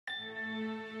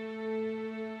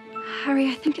Harry,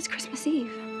 I think it's Christmas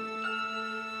Eve.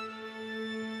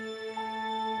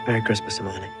 Merry Christmas,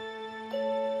 Hermione.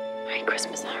 Merry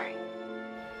Christmas, Harry.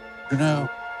 You know,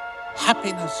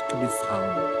 happiness can be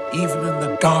found even in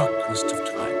the darkest of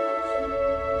times,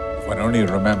 if one only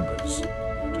remembers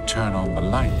to turn on the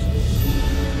light.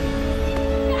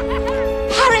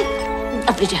 Harry!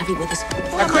 Lovely to have you with us.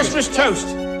 A Christmas toast!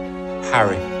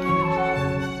 Harry.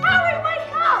 Harry,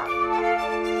 wake up!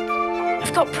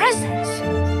 I've got presents.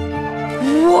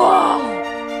 Whoa!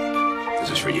 This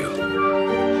is for you.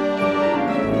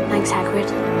 Thanks, Hagrid.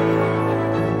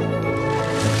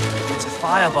 It's a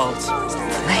firebolt.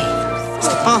 It's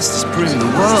the fastest broom in the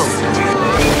world.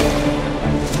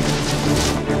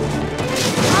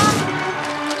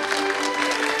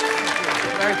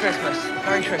 Merry Christmas.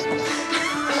 Merry Christmas.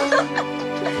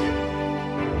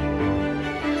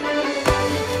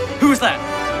 Who's that?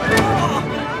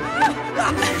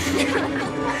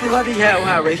 Bloody hell,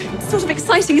 Harry. It's sort of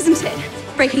exciting, isn't it?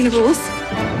 Breaking the rules.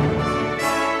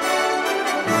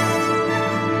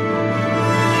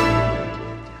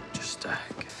 Just,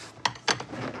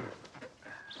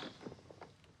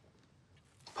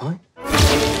 pie?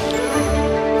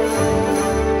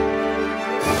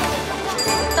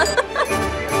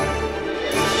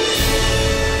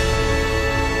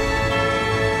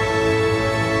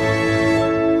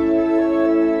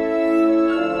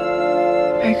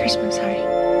 Merry Christmas, Harry.